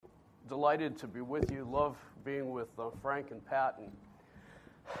delighted to be with you. Love being with Frank and Pat and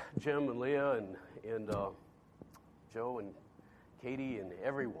Jim and Leah and Joe and Katie and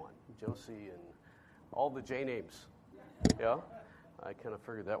everyone, Josie and all the J names. Yeah? I kind of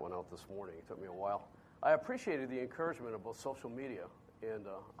figured that one out this morning. It took me a while. I appreciated the encouragement about social media, and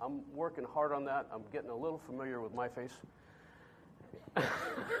I'm working hard on that. I'm getting a little familiar with my face.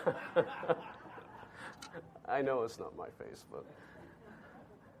 I know it's not my face, but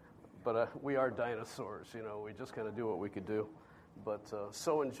we are dinosaurs, you know. We just kind of do what we could do. But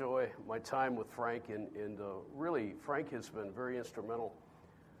so enjoy my time with Frank, and really, Frank has been very instrumental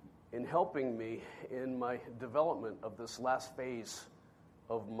in helping me in my development of this last phase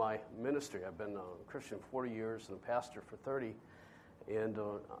of my ministry. I've been a Christian 40 years and a pastor for 30, and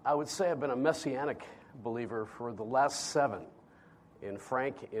I would say I've been a messianic believer for the last 7. And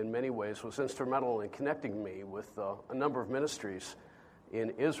Frank, in many ways, was instrumental in connecting me with a number of ministries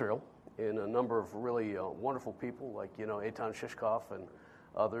in Israel, and a number of really wonderful people like, Eitan Shishkov and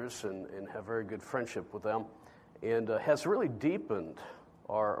others, and have very good friendship with them, and has really deepened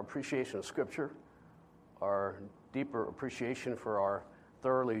our appreciation of Scripture, our deeper appreciation for our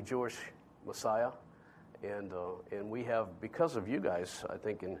thoroughly Jewish Messiah, and we have, because of you guys, I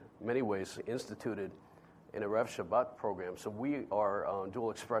think in many ways, instituted in a Rev Shabbat program. So we are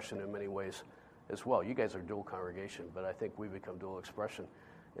dual expression in many ways as well. You guys are dual congregation, but I think we become dual expression.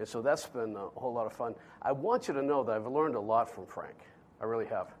 And so that's been a whole lot of fun. I want you to know that I've learned a lot from Frank. I really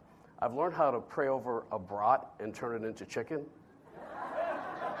have. I've learned how to pray over a brat and turn it into chicken.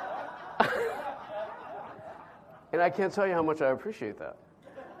 And I can't tell you how much I appreciate that.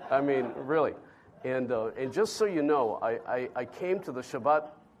 I mean, really. And just so you know, I came to the Shabbat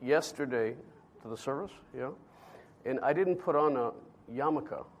yesterday, to the service, and I didn't put on a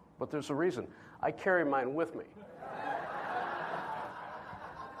yarmulke, but there's a reason. I carry mine with me.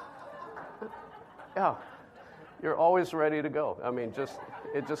 Yeah, you're always ready to go. I mean,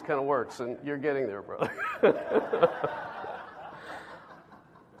 it just kind of works, and you're getting there, brother.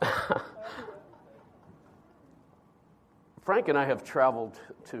 Frank and I have traveled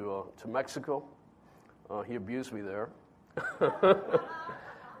to Mexico. He abused me there.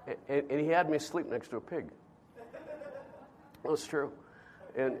 And he had me sleep next to a pig. That's true.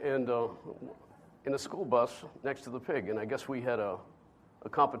 And in a school bus next to the pig. And I guess we had a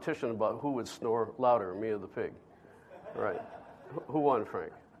competition about who would snore louder, me or the pig. Right. Who won,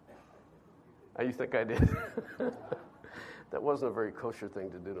 Frank? You think I did? That wasn't a very kosher thing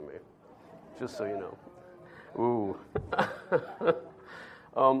to do to me, just so you know. Ooh.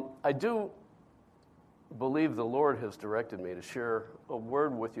 I do believe the Lord has directed me to share a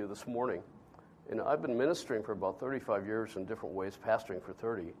word with you this morning. And I've been ministering for about 35 years in different ways, pastoring for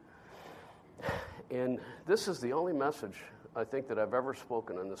 30. And this is the only message I think that I've ever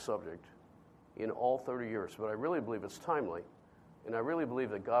spoken on this subject in all 30 years. But I really believe it's timely. And I really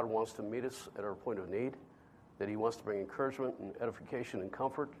believe that God wants to meet us at our point of need, that He wants to bring encouragement and edification and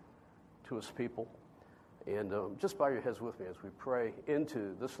comfort to His people. And just bow your heads with me as we pray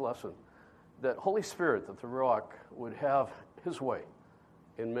into this lesson, that Holy Spirit, that the Ruach would have His way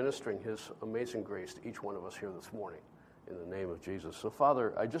in ministering His amazing grace to each one of us here this morning, in the name of Jesus. So,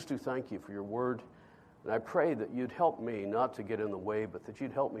 Father, I just do thank You for Your word, and I pray that You'd help me not to get in the way, but that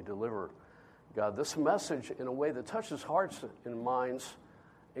You'd help me deliver, God, this message in a way that touches hearts and minds.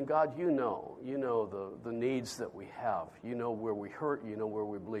 And God, You know the needs that we have. You know where we hurt. You know where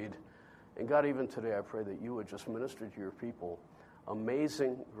we bleed. And God, even today, I pray that You would just minister to Your people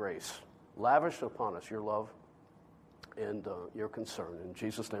amazing grace. Lavish upon us Your love and Your concern. In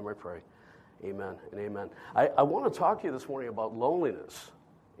Jesus' name I pray. Amen and amen. I want to talk to you this morning about loneliness.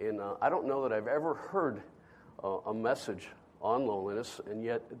 And I don't know that I've ever heard a message on loneliness, and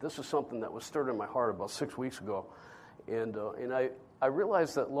yet this is something that was stirred in my heart about 6 weeks ago. And I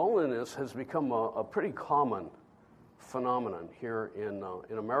realized that loneliness has become a pretty common phenomenon here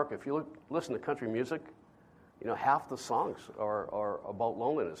in America. If you listen to country music, half the songs are about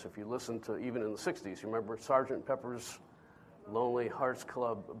loneliness. If you listen to, even in the 60s, you remember Sgt. Pepper's Lonely Hearts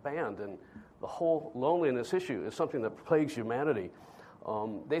Club Band, and the whole loneliness issue is something that plagues humanity.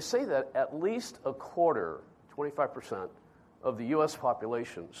 They say that at least a quarter, 25%, of the U.S.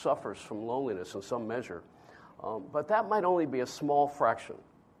 population suffers from loneliness in some measure. But that might only be a small fraction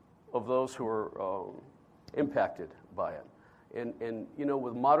of those who are impacted by it. And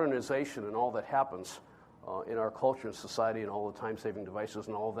with modernization and all that happens in our culture and society and all the time-saving devices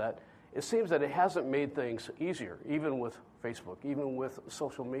and all of that, it seems that it hasn't made things easier, even with Facebook, even with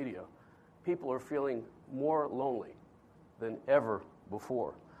social media. People are feeling more lonely than ever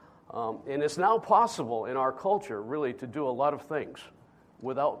before. And it's now possible in our culture, really, to do a lot of things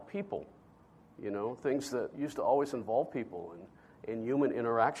without people, things that used to always involve people and human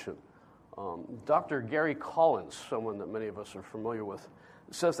interaction. Dr. Gary Collins, someone that many of us are familiar with,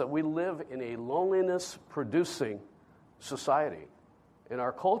 says that we live in a loneliness-producing society. And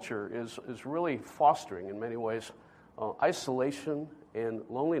our culture is really fostering, in many ways, isolation and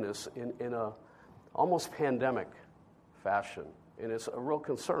loneliness in a almost pandemic fashion. And it's a real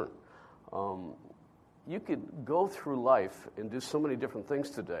concern. You could go through life and do so many different things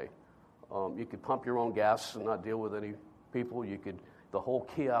today. You could pump your own gas and not deal with any people. The whole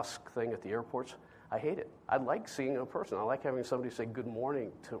kiosk thing at the airports, I hate it. I like seeing a person. I like having somebody say good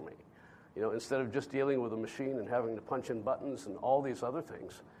morning to me. Instead of just dealing with a machine and having to punch in buttons and all these other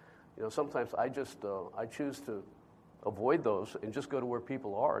things. Sometimes I choose to avoid those and just go to where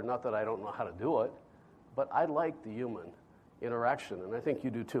people are. Not that I don't know how to do it, but I like the human interaction, and I think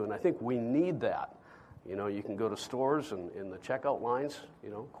you do too. And I think we need that. You can go to stores and in the checkout lines,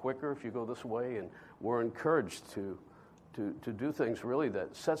 quicker if you go this way, and we're encouraged to do things really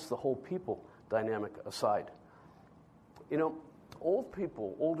that sets the whole people dynamic aside.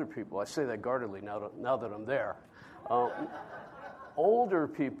 Older people, I say that guardedly now that I'm there. Older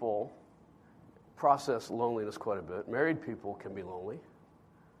people process loneliness quite a bit. Married people can be lonely.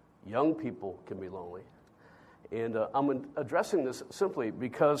 Young people can be lonely. And I'm addressing this simply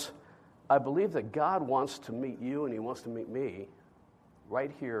because I believe that God wants to meet you and he wants to meet me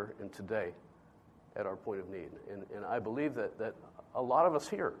right here and today at our point of need. And I believe that a lot of us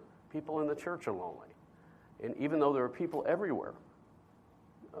here, people in the church, are lonely. And even though there are people everywhere,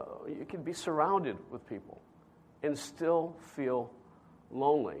 you can be surrounded with people and still feel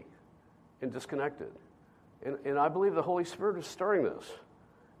lonely and disconnected. And I believe the Holy Spirit is stirring this.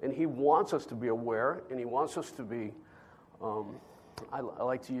 And he wants us to be aware, and he wants us to be, I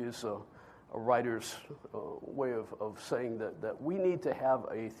like to use a writer's way of saying that we need to have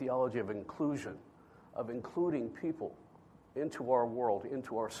a theology of inclusion, of including people into our world,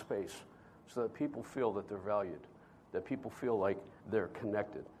 into our space, so that people feel that they're valued, that people feel like they're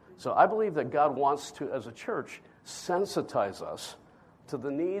connected. So I believe that God wants to, as a church, sensitize us to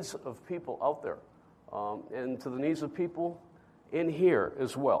the needs of people out there, and to the needs of people in here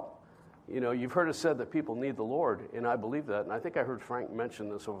as well. You've heard it said that people need the Lord, and I believe that. And I think I heard Frank mention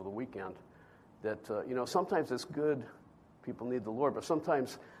this over the weekend, that, sometimes it's good people need the Lord, but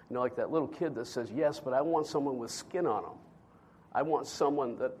sometimes, like that little kid that says, yes, but I want someone with skin on them. I want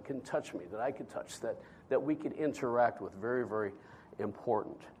someone that can touch me, that I can touch, that we can interact with. Very, very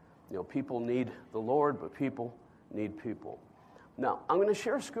important. People need the Lord, but people need people. Now, I'm going to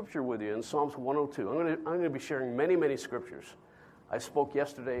share a scripture with you in Psalms 102. I'm going to be sharing many, many scriptures. I spoke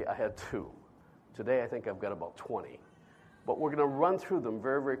yesterday, I had 2. Today, I think I've got about 20. But we're going to run through them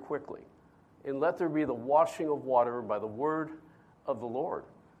very, very quickly. And let there be the washing of water by the word of the Lord,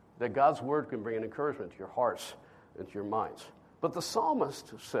 that God's word can bring an encouragement to your hearts and to your minds. But the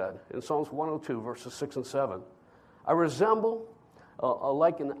psalmist said in Psalms 102, verses 6 and 7, I resemble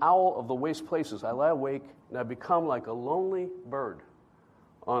like an owl of the waste places. I lie awake, and I become like a lonely bird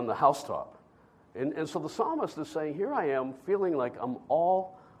on the housetop. And so the psalmist is saying, here I am feeling like I'm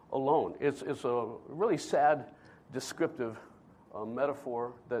all alone. It's a really sad, descriptive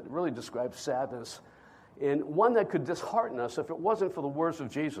metaphor that really describes sadness, and one that could dishearten us if it wasn't for the words of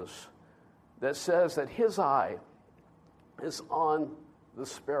Jesus that says that his eye is on the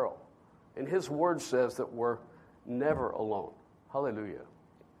sparrow. And his word says that we're never alone. Hallelujah.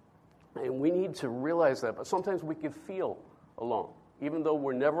 And we need to realize that, but sometimes we can feel alone. Even though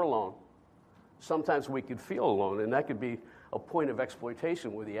we're never alone, sometimes we could feel alone, and that could be a point of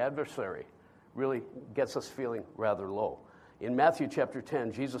exploitation where the adversary really gets us feeling rather low. In Matthew chapter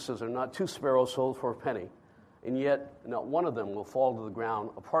 10, Jesus says, there are not 2 sparrows sold for a penny, and yet not one of them will fall to the ground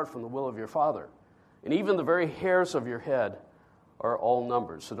apart from the will of your Father. And even the very hairs of your head are all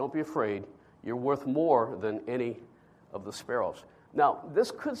numbered. So don't be afraid. You're worth more than any of the sparrows. Now, this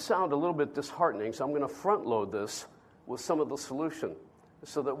could sound a little bit disheartening, so I'm going to front load this with some of the solution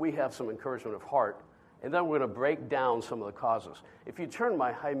so that we have some encouragement of heart. And then we're going to break down some of the causes. If you turn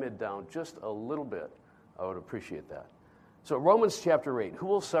my high mid down just a little bit, I would appreciate that. So Romans chapter 8, who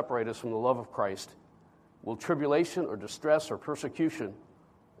will separate us from the love of Christ? Will tribulation or distress or persecution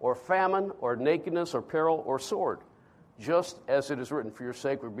or famine or nakedness or peril or sword? Just as it is written, for your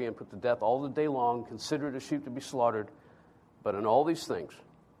sake we're being put to death all the day long, considered as sheep to be slaughtered. But in all these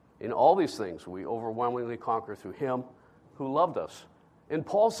things, we overwhelmingly conquer through him who loved us. And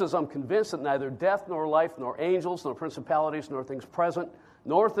Paul says, I'm convinced that neither death nor life, nor angels, nor principalities, nor things present,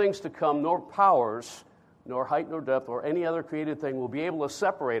 nor things to come, nor powers, nor height, nor depth, or any other created thing will be able to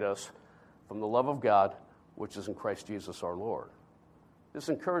separate us from the love of God, which is in Christ Jesus our Lord. There's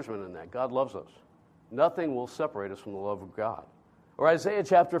encouragement in that. God loves us. Nothing will separate us from the love of God. Or Isaiah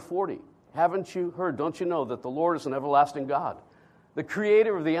chapter 40. Haven't you heard, don't you know that the Lord is an everlasting God, the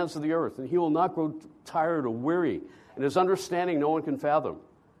creator of the ends of the earth, and he will not grow tired or weary, and his understanding no one can fathom.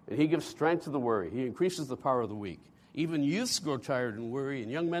 And he gives strength to the weary. He increases the power of the weak. Even youths grow tired and weary,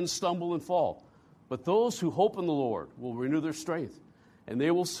 and young men stumble and fall. But those who hope in the Lord will renew their strength, and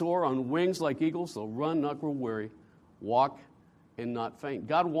they will soar on wings like eagles. They'll run, not grow weary, walk, and not faint.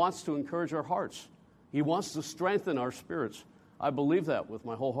 God wants to encourage our hearts. He wants to strengthen our spirits. I believe that with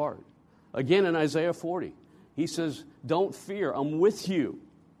my whole heart. Again, in Isaiah 40, he says, don't fear, I'm with you.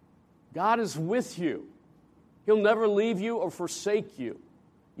 God is with you. He'll never leave you or forsake you.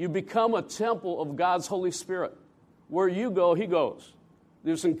 You become a temple of God's Holy Spirit. Where you go, he goes.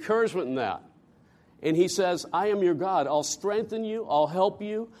 There's encouragement in that. And he says, I am your God. I'll strengthen you. I'll help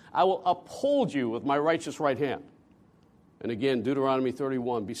you. I will uphold you with my righteous right hand. And again, Deuteronomy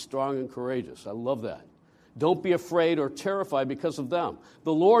 31, be strong and courageous. I love that. Don't be afraid or terrified because of them.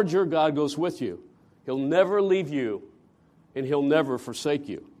 The Lord your God goes with you. He'll never leave you, and he'll never forsake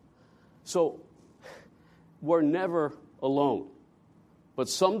you. So we're never alone. But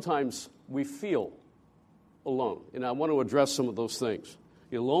sometimes we feel alone. And I want to address some of those things.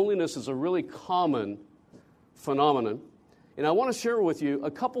 Loneliness is a really common phenomenon. And I want to share with you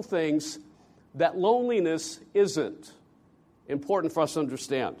a couple things that loneliness isn't. Important for us to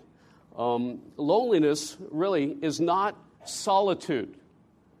understand. Loneliness really is not solitude.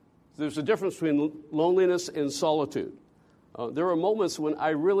 There's a difference between loneliness and solitude. There are moments when I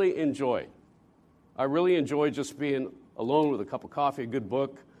really enjoy just being alone with a cup of coffee, a good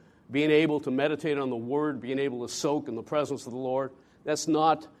book, being able to meditate on the Word, being able to soak in the presence of the Lord. That's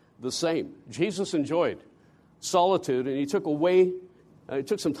not the same. Jesus enjoyed solitude, and he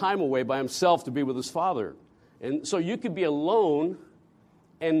took some time away by himself to be with his Father. And so you could be alone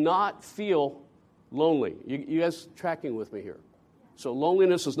and not feel lonely. You guys tracking with me here? So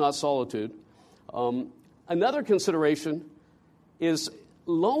loneliness is not solitude. Another consideration is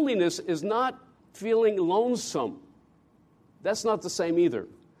loneliness is not feeling lonesome. That's not the same either.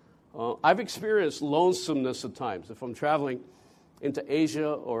 I've experienced lonesomeness at times. If I'm traveling into Asia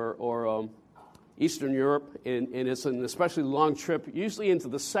or Eastern Europe, and it's an especially long trip, usually into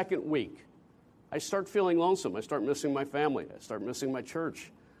the second week, I start feeling lonesome. I start missing my family. I start missing my church,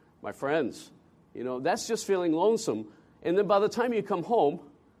 my friends. That's just feeling lonesome. And then by the time you come home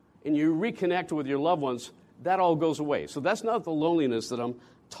and you reconnect with your loved ones, that all goes away. So that's not the loneliness that I'm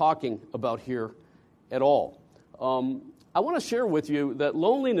talking about here at all. I want to share with you that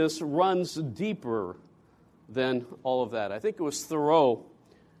loneliness runs deeper than all of that. I think it was Thoreau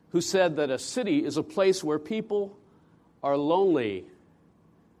who said that a city is a place where people are lonely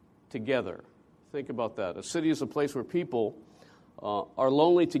together. Think about that. A city is a place where people are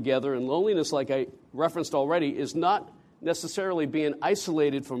lonely together, and loneliness, like I referenced already, is not necessarily being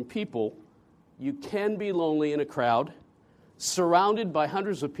isolated from people. You can be lonely in a crowd, surrounded by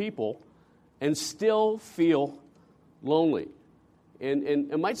hundreds of people, and still feel lonely. And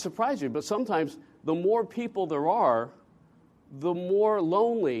it might surprise you, but sometimes the more people there are, the more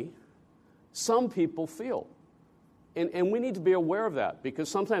lonely some people feel. And we need to be aware of that, because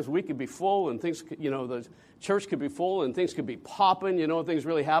sometimes we could be full and things, the church could be full and things could be popping, things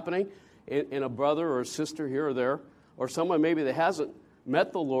really happening, and a brother or a sister here or there, or someone maybe that hasn't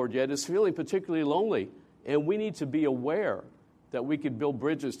met the Lord yet is feeling particularly lonely. And we need to be aware that we could build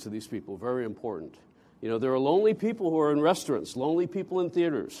bridges to these people. Very important. There are lonely people who are in restaurants, lonely people in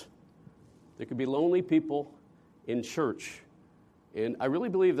theaters. There could be lonely people in church. And I really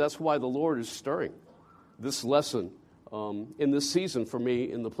believe that's why the Lord is stirring this lesson in this season for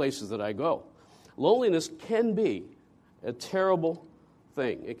me in the places that I go. Loneliness can be a terrible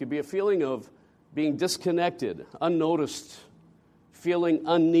thing. It could be a feeling of being disconnected, unnoticed, feeling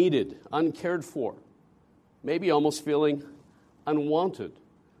unneeded, uncared for, maybe almost feeling unwanted.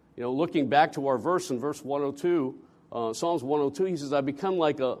 Looking back to our verse in verse 102, Psalms 102, he says, I become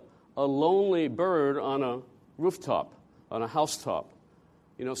like a lonely bird on a rooftop, on a housetop.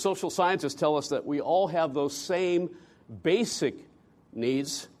 Social scientists tell us that we all have those same basic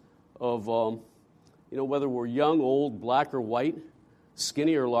needs of, whether we're young, old, black or white,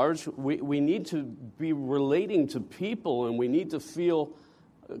 skinny or large. We need to be relating to people, and we need to feel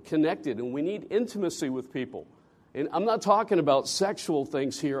connected, and we need intimacy with people. And I'm not talking about sexual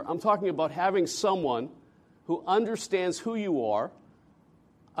things here. I'm talking about having someone who understands who you are,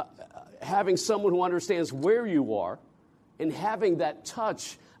 having someone who understands where you are, and having that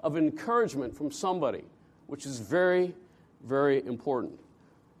touch of encouragement from somebody, which is very, very important.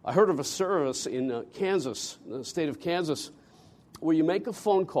 I heard of a service in Kansas, the state of Kansas, where you make a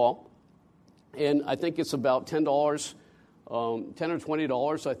phone call, and I think it's about $10, $10 or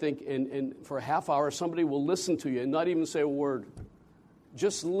 $20, I think, and for a half hour, somebody will listen to you and not even say a word.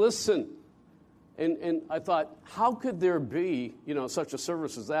 Just listen. And I thought, how could there be, such a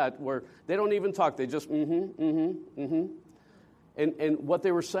service as that, where they don't even talk, they just, And what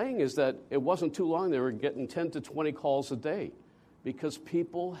they were saying is that it wasn't too long, they were getting 10 to 20 calls a day, because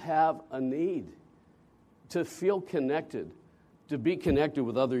people have a need to feel connected, to be connected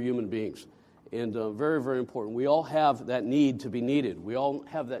with other human beings. And very, very important. We all have that need to be needed. We all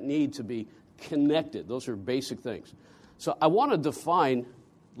have that need to be connected. Those are basic things. So I want to define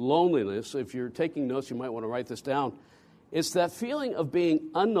loneliness. If you're taking notes, you might want to write this down. It's that feeling of being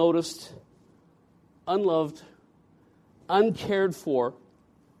unnoticed, unloved, uncared for,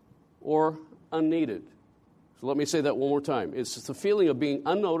 or unneeded. So let me say that one more time. It's the feeling of being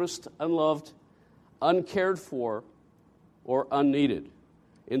unnoticed, unloved, uncared for, or unneeded.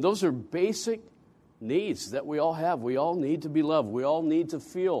 And those are basic needs that we all have. We all need to be loved. We all need to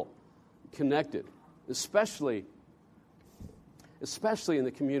feel connected, especially in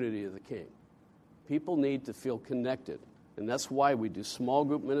the community of the King. People need to feel connected. And that's why we do small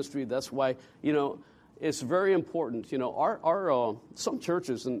group ministry. That's why, it's very important. Our some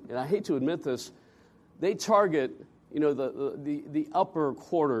churches, and I hate to admit this, they target, the upper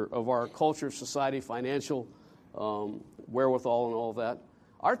quarter of our culture, society, financial wherewithal and all of that.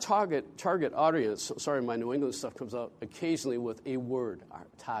 Our target audience, sorry, my New England stuff comes out occasionally with a word, our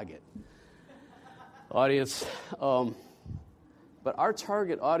target audience. But our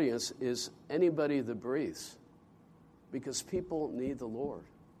target audience is anybody that breathes, because people need the Lord.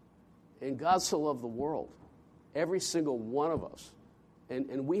 And God so loved the world, every single one of us.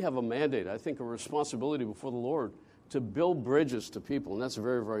 And we have a mandate, I think a responsibility before the Lord to build bridges to people, and that's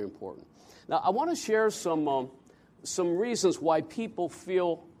very, very important. Now, I want to share some reasons why people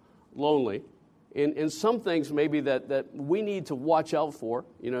feel lonely, and some things maybe that we need to watch out for,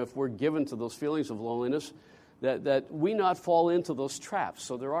 if we're given to those feelings of loneliness, that we not fall into those traps.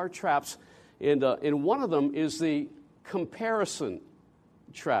 So there are traps, and one of them is the comparison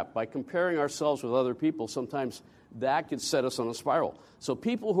trap. By comparing ourselves with other people, sometimes that could set us on a spiral. So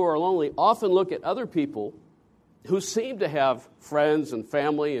people who are lonely often look at other people who seem to have friends and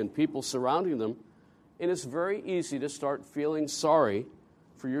family and people surrounding them, and it's very easy to start feeling sorry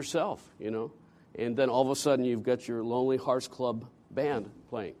for yourself, and then all of a sudden you've got your Lonely Hearts Club band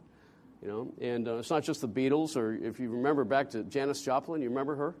playing, and it's not just the Beatles, or if you remember back to Janis Joplin, you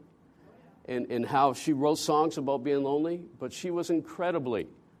remember her? And how she wrote songs about being lonely, but she was incredibly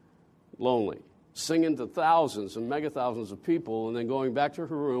lonely, singing to thousands and mega thousands of people, and then going back to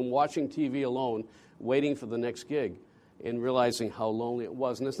her room, watching TV alone, waiting for the next gig, and realizing how lonely it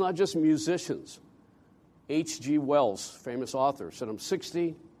was. And it's not just musicians. H.G. Wells, famous author, said, "I'm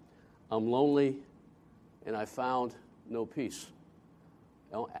 60, I'm lonely, and I found no peace."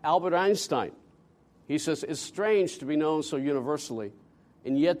 Albert Einstein, he says, "It's strange to be known so universally,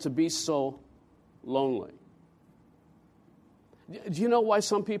 and yet to be so lonely." Do you know why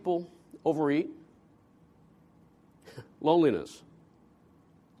some people overeat? Loneliness.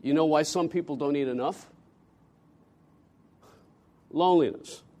 You know why some people don't eat enough?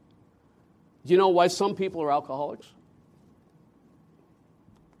 Loneliness. Do you know why some people are alcoholics?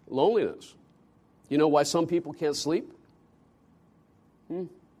 Loneliness. You know why some people can't sleep?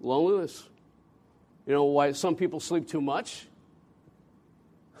 Loneliness. You know why some people sleep too much?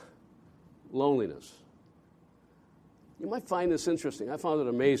 Loneliness. You might find this interesting. I found it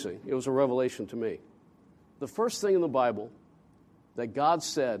amazing. It was a revelation to me. The first thing in the Bible that God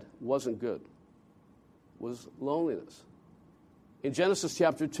said wasn't good was loneliness. In Genesis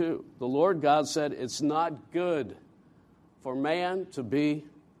chapter 2, the Lord God said, "It's not good for man to be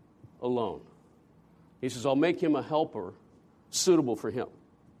alone." He says, "I'll make him a helper suitable for him."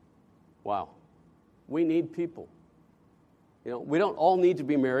 Wow. We need people. We don't all need to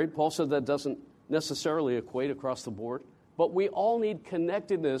be married. Paul said that doesn't necessarily equate across the board. But we all need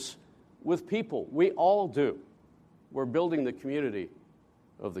connectedness with people. We all do. We're building the community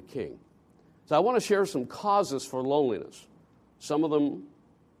of the King. So I want to share some causes for loneliness. Some of them,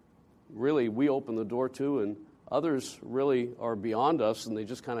 really, we open the door to, and others really are beyond us, and they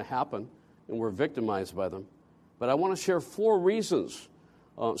just kind of happen, and we're victimized by them. But I want to share 4 reasons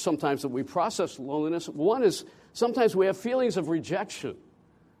sometimes that we process loneliness. One is sometimes we have feelings of rejection,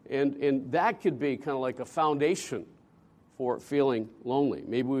 and that could be kind of like a foundation for feeling lonely.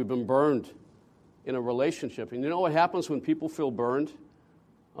 Maybe we've been burned in a relationship. And you know what happens when people feel burned?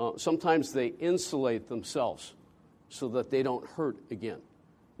 Sometimes they insulate themselves so that they don't hurt again.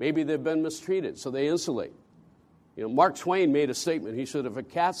 Maybe they've been mistreated, so they insulate. Mark Twain made a statement. He said, if a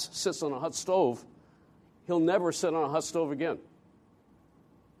cat sits on a hot stove, he'll never sit on a hot stove again.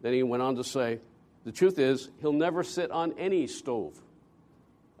 Then he went on to say, the truth is, he'll never sit on any stove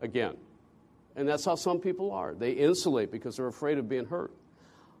again. And that's how some people are. They insulate because they're afraid of being hurt.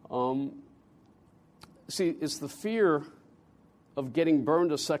 See, it's the fear of getting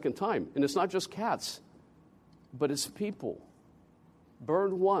burned a second time. And it's not just cats, but it's people.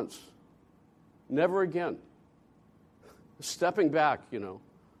 Burned once, never again. Stepping back,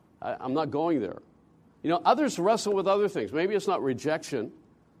 I'm not going there. Others wrestle with other things. Maybe it's not rejection,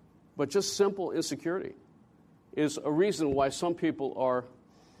 but just simple insecurity is a reason why some people are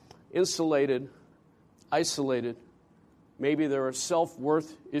insulated, isolated. Maybe there are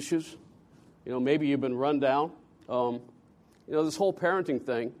self-worth issues. Maybe you've been run down. This whole parenting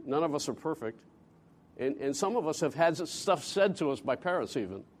thing, none of us are perfect. And some of us have had stuff said to us by parents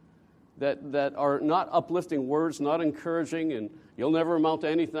even that are not uplifting words, not encouraging, and you'll never amount to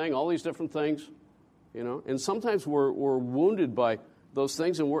anything, all these different things. And sometimes we're wounded by those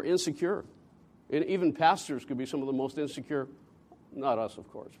things and we're insecure. And even pastors could be some of the most insecure, not us, of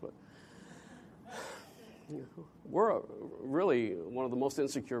course, but we're really one of the most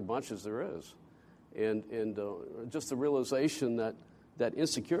insecure bunches there is. And just the realization that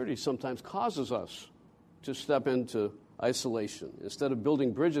insecurity sometimes causes us to step into isolation. Instead of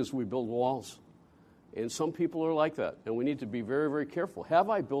building bridges, we build walls. And some people are like that, and we need to be very, very careful. Have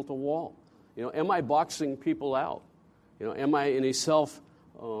I built a wall? Am I boxing people out? Am I in a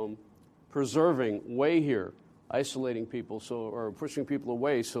self-preserving way here, isolating people or pushing people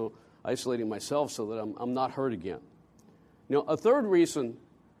away, so isolating myself so that I'm not hurt again? A third reason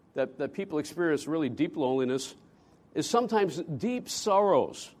that people experience really deep loneliness is sometimes deep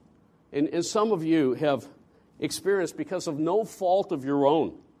sorrows. And some of you have experienced, because of no fault of your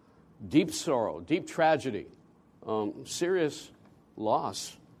own, deep sorrow, deep tragedy, serious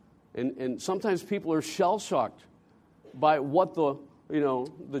loss. And sometimes people are shell-shocked by what the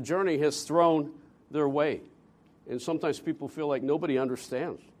journey has thrown their way. And sometimes people feel like nobody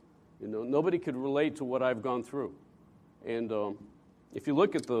understands. Nobody could relate to what I've gone through. And if you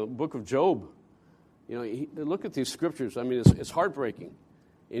look at the book of Job, look at these scriptures. I mean, it's heartbreaking.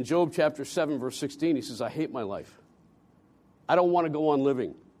 In Job chapter 7, verse 16, he says, I hate my life. I don't want to go on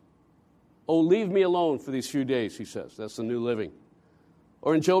living. Oh, leave me alone for these few days, he says. That's the New Living.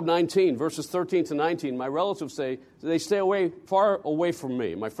 Or in Job 19, verses 13 to 19, my relatives say, they stay far away from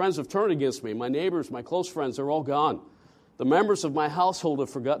me. My friends have turned against me. My neighbors, my close friends are all gone. The members of my household have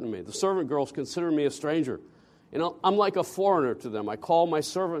forgotten me. The servant girls consider me a stranger. I'm like a foreigner to them. I call my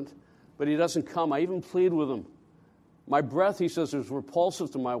servant, but he doesn't come. I even plead with him. My breath, he says, is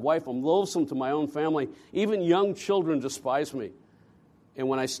repulsive to my wife. I'm loathsome to my own family. Even young children despise me. And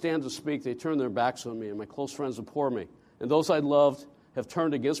when I stand to speak, they turn their backs on me, and my close friends abhor me. And those I loved have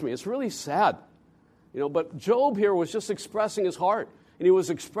turned against me. It's really sad. But Job here was just expressing his heart, and he was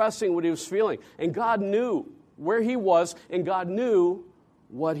expressing what he was feeling. And God knew where he was, and God knew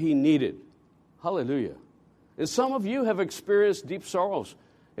what he needed. Hallelujah. And some of you have experienced deep sorrows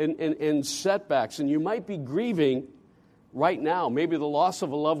and setbacks, and you might be grieving right now, maybe the loss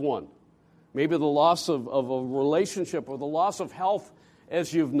of a loved one, maybe the loss of a relationship, or the loss of health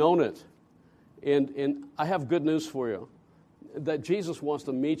as you've known it. And I have good news for you, that Jesus wants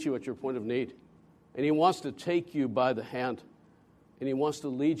to meet you at your point of need. And he wants to take you by the hand. And he wants to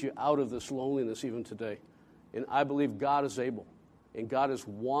lead you out of this loneliness even today. And I believe God is able. And God is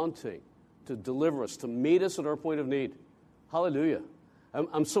wanting to deliver us, to meet us at our point of need. Hallelujah.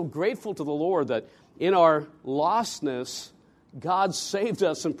 I'm so grateful to the Lord that in our lostness, God saved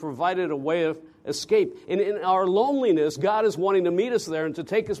us and provided a way of escape. And in our loneliness, God is wanting to meet us there and to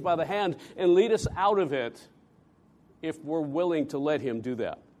take us by the hand and lead us out of it if we're willing to let him do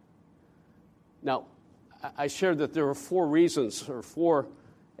that. Now, I shared that there are 4 reasons, or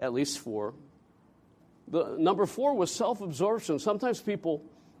at least 4. The number 4 was self-absorption. Sometimes people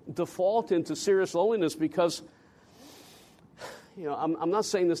default into serious loneliness because, I'm not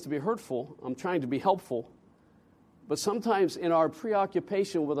saying this to be hurtful. I'm trying to be helpful. But sometimes in our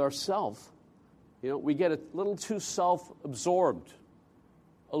preoccupation with ourselves, we get a little too self-absorbed,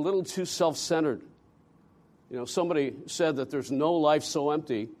 a little too self-centered. Somebody said that there's no life so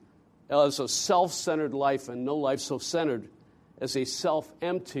empty as a self-centered life, and no life so centered as a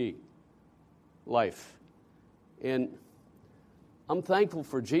self-empty life. And I'm thankful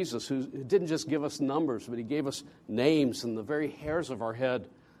for Jesus, who didn't just give us numbers, but he gave us names, and the very hairs of our head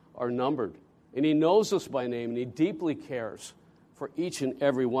are numbered. And he knows us by name, and he deeply cares for each and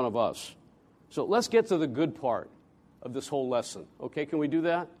every one of us. So let's get to the good part of this whole lesson. Okay, can we do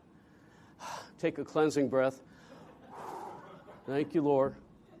that? Take a cleansing breath. Thank you, Lord.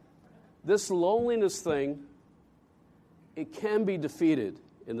 This loneliness thing, it can be defeated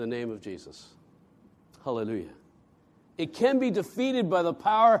in the name of Jesus. Hallelujah. It can be defeated by the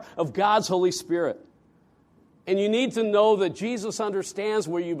power of God's Holy Spirit. And you need to know that Jesus understands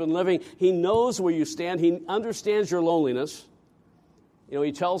where you've been living. He knows where you stand. He understands your loneliness. You know,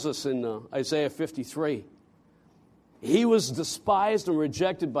 he tells us in Isaiah 53, he was despised and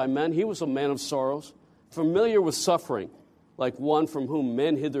rejected by men. He was a man of sorrows, familiar with suffering, like one from whom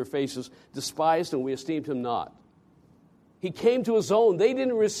men hid their faces, despised, and we esteemed him not. He came to his own. They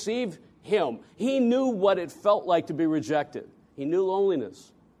didn't receive him. He knew what it felt like to be rejected. He knew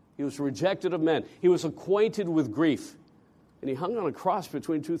loneliness. He was rejected of men. He was acquainted with grief. And he hung on a cross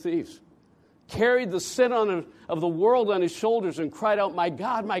between two thieves, carried the sin of the world on his shoulders and cried out, my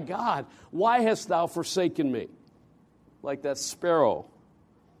God, why hast thou forsaken me? Like that sparrow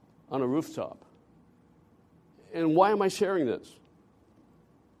on a rooftop. And why am I sharing this?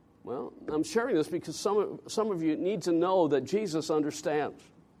 Well, I'm sharing this because some of you need to know that Jesus understands.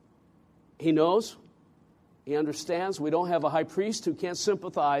 He knows. He understands. We don't have a high priest who can't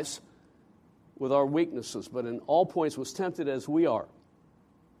sympathize with our weaknesses, but in all points was tempted as we are,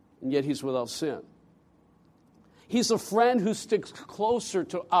 and yet he's without sin. He's a friend who sticks closer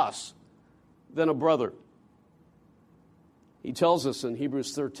to us than a brother. He tells us in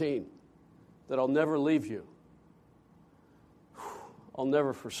Hebrews 13 that I'll never leave you. I'll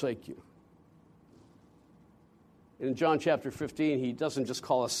never forsake you. In John chapter 15, he doesn't just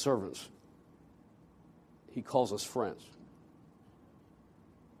call us servants. He calls us friends.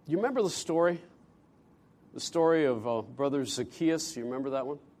 You remember the story? The story of brother Zacchaeus. You remember that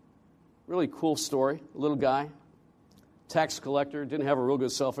one? Really cool story. A little guy, tax collector, didn't have a real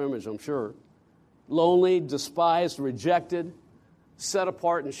good self-image, I'm sure. Lonely, despised, rejected, set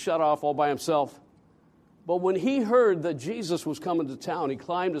apart and shut off all by himself. But when he heard that Jesus was coming to town, he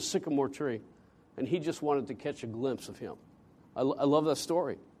climbed a sycamore tree, and he just wanted to catch a glimpse of him. I love that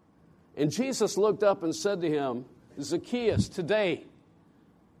story. And Jesus looked up and said to him, Zacchaeus, today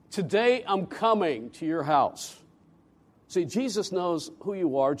I'm coming to your house. See, Jesus knows who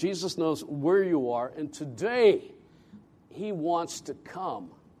you are. Jesus knows where you are. And today, he wants to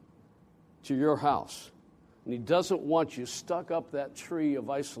come to your house. And he doesn't want you stuck up that tree of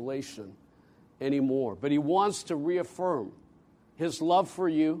isolation anymore. But he wants to reaffirm his love for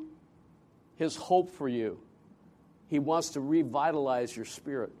you, his hope for you. He wants to revitalize your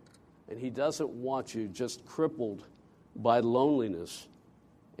spirit. And he doesn't want you just crippled by loneliness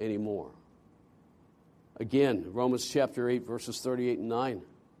anymore. Again, Romans chapter 8, verses 38 and 9.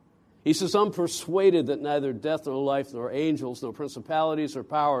 He says, I'm persuaded that neither death nor life, nor angels, nor principalities or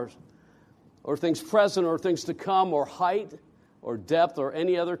powers, or things present or things to come, or height or depth or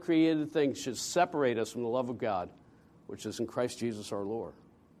any other created thing should separate us from the love of God, which is in Christ Jesus our Lord.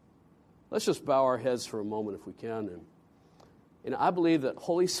 Let's just bow our heads for a moment if we can. And I believe that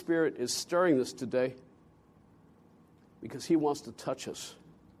Holy Spirit is stirring this today because he wants to touch us,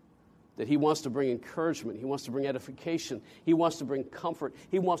 that he wants to bring encouragement, he wants to bring edification, he wants to bring comfort,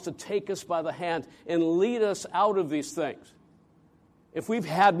 he wants to take us by the hand and lead us out of these things. If we've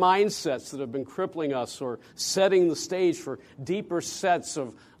had mindsets that have been crippling us or setting the stage for deeper sets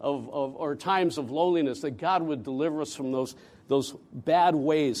of or times of loneliness, that God would deliver us from those bad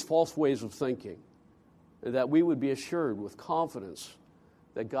ways, false ways of thinking, and that we would be assured with confidence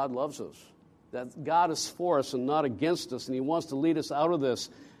that God loves us, that God is for us and not against us, and he wants to lead us out of this.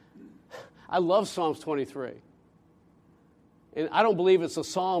 I love Psalms 23. And I don't believe it's a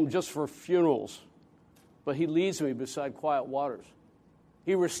psalm just for funerals, but he leads me beside quiet waters.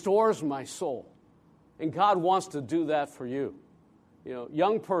 He restores my soul. And God wants to do that for you. You know,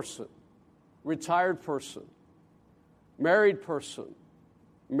 young person, retired person, married person,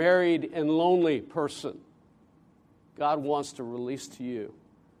 married and lonely person. God wants to release to you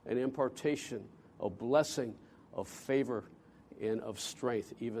an impartation of blessing, of favor, and of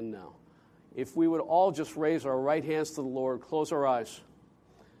strength even now. If we would all just raise our right hands to the Lord, close our eyes,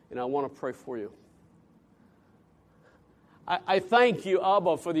 and I want to pray for you. I thank you,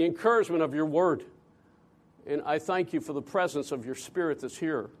 Abba, for the encouragement of your word. And I thank you for the presence of your Spirit that's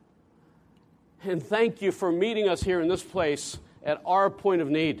here. And thank you for meeting us here in this place at our point of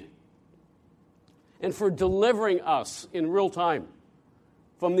need. And for delivering us in real time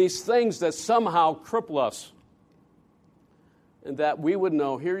from these things that somehow cripple us. And that we would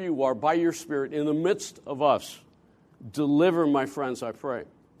know, here you are by your Spirit in the midst of us. Deliver, my friends, I pray.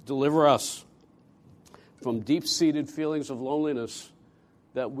 Deliver us from deep-seated feelings of loneliness,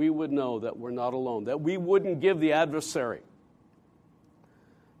 that we would know that we're not alone, that we wouldn't give the adversary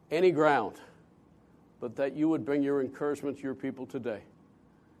any ground but that you would bring your encouragement to your people today.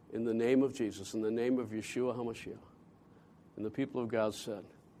 In the name of Jesus, in the name of Yeshua HaMashiach. And the people of God said,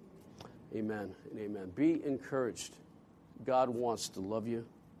 amen and amen. Be encouraged. God wants to love you,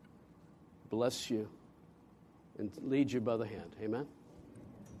 bless you, and lead you by the hand. Amen?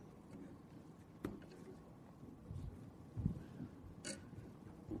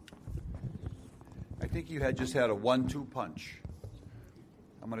 I think you had just had a 1-2 punch.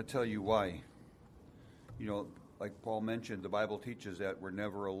 I'm going to tell you why. You know, like Paul mentioned, the Bible teaches that we're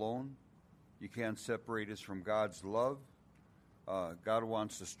never alone. You can't separate us from God's love. God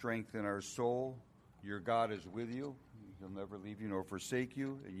wants to strengthen our soul. Your God is with you. He'll never leave you nor forsake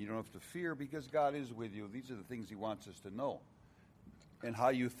you. And you don't have to fear because God is with you. These are the things he wants us to know. And how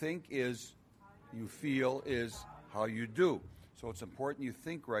you think is, you feel is how you do. So it's important you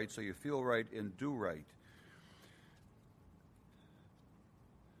think right so you feel right and do right.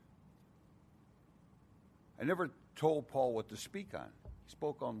 I never told Paul what to speak on. He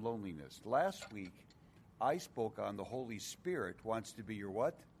spoke on loneliness. Last week, I spoke on the Holy Spirit wants to be your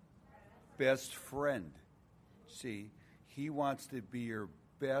what? Best friend. See, he wants to be your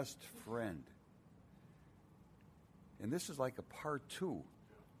best friend. And this is like a part 2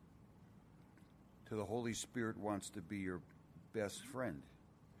 to the Holy Spirit wants to be your best friend.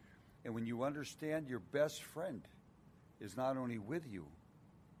 And when you understand your best friend is not only with you,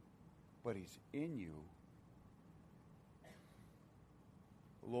 but he's in you,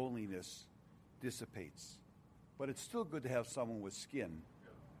 loneliness dissipates. But it's still good to have someone with skin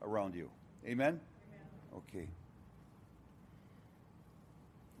around you. Amen? Okay.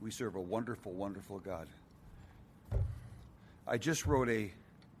 We serve a wonderful, wonderful God. I just wrote a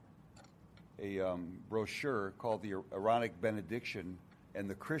brochure called the Aaronic Benediction and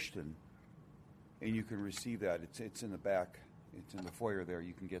the Christian, and you can receive that. It's in the back. It's in the foyer there.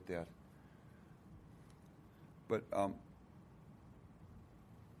 You can get that. But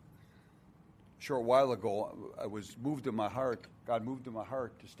short while ago, I was moved in my heart. God moved in my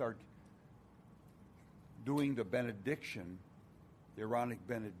heart to start doing the benediction, the Aaronic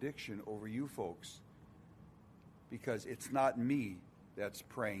benediction over you folks, because it's not me that's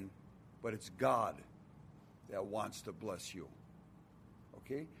praying, but it's God that wants to bless you.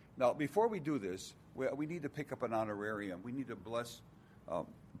 Okay? Now, before we do this, we need to pick up an honorarium. We need to bless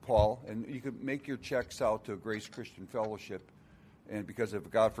Paul, and you can make your checks out to Grace Christian Fellowship. And because if,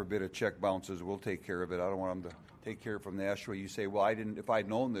 God forbid, a check bounces, we'll take care of it. I don't want them to take care of it from Nashua. You say, well, if I'd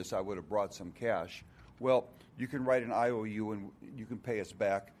known this, I would have brought some cash. Well, you can write an IOU and you can pay us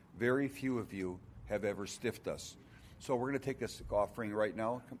back. Very few of you have ever stiffed us. So we're going to take this offering right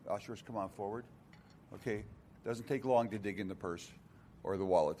now. Ushers, come on forward. Okay. Doesn't take long to dig in the purse or the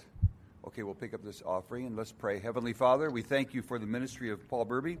wallet. Okay, we'll pick up this offering and let's pray. Heavenly Father, we thank you for the ministry of Paul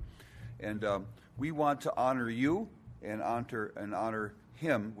Burby. And we want to honor you and honor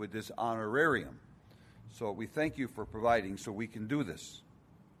him with this honorarium. So we thank you for providing so we can do this.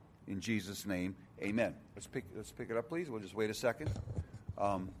 In Jesus' name, amen. Let's pick it up, please. We'll just wait a second.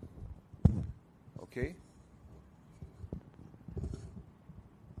 Okay.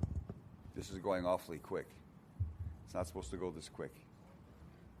 This is going awfully quick. It's not supposed to go this quick.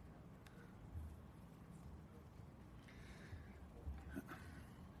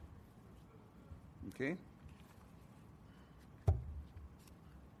 Okay.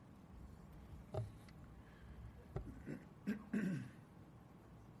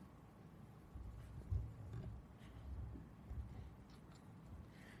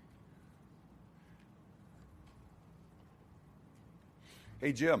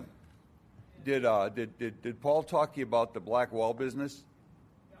 Hey, Jim, did Paul talk to you about the black wall business?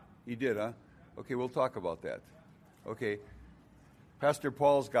 Yeah. He did, huh? Okay, we'll talk about that. Okay. Pastor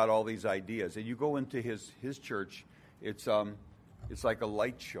Paul's got all these ideas, and you go into his church, it's like a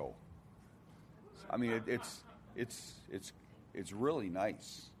light show. I mean, it's really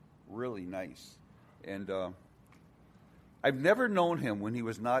nice, really nice. And I've never known him when he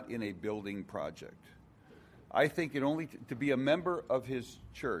was not in a building project. I think to be a member of his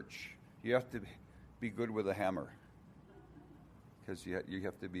church, you have to be good with a hammer, because you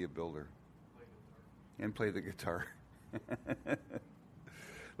have to be a builder and play the guitar.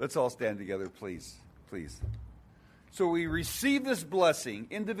 Let's all stand together, please. Please. So we receive this blessing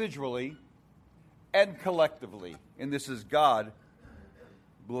individually and collectively, and this is God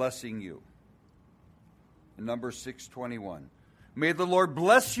blessing you. In Numbers 6:21, may the Lord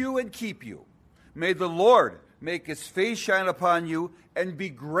bless you and keep you. May the Lord make his face shine upon you and be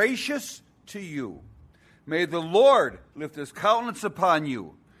gracious to you. May the Lord lift his countenance upon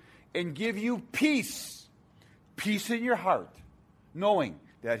you and give you peace in your heart, knowing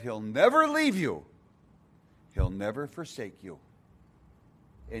that he'll never leave you He'll never forsake you.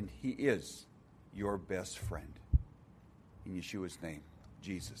 And He is your best friend. In Yeshua's name,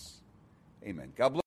 Jesus. Amen. God bless.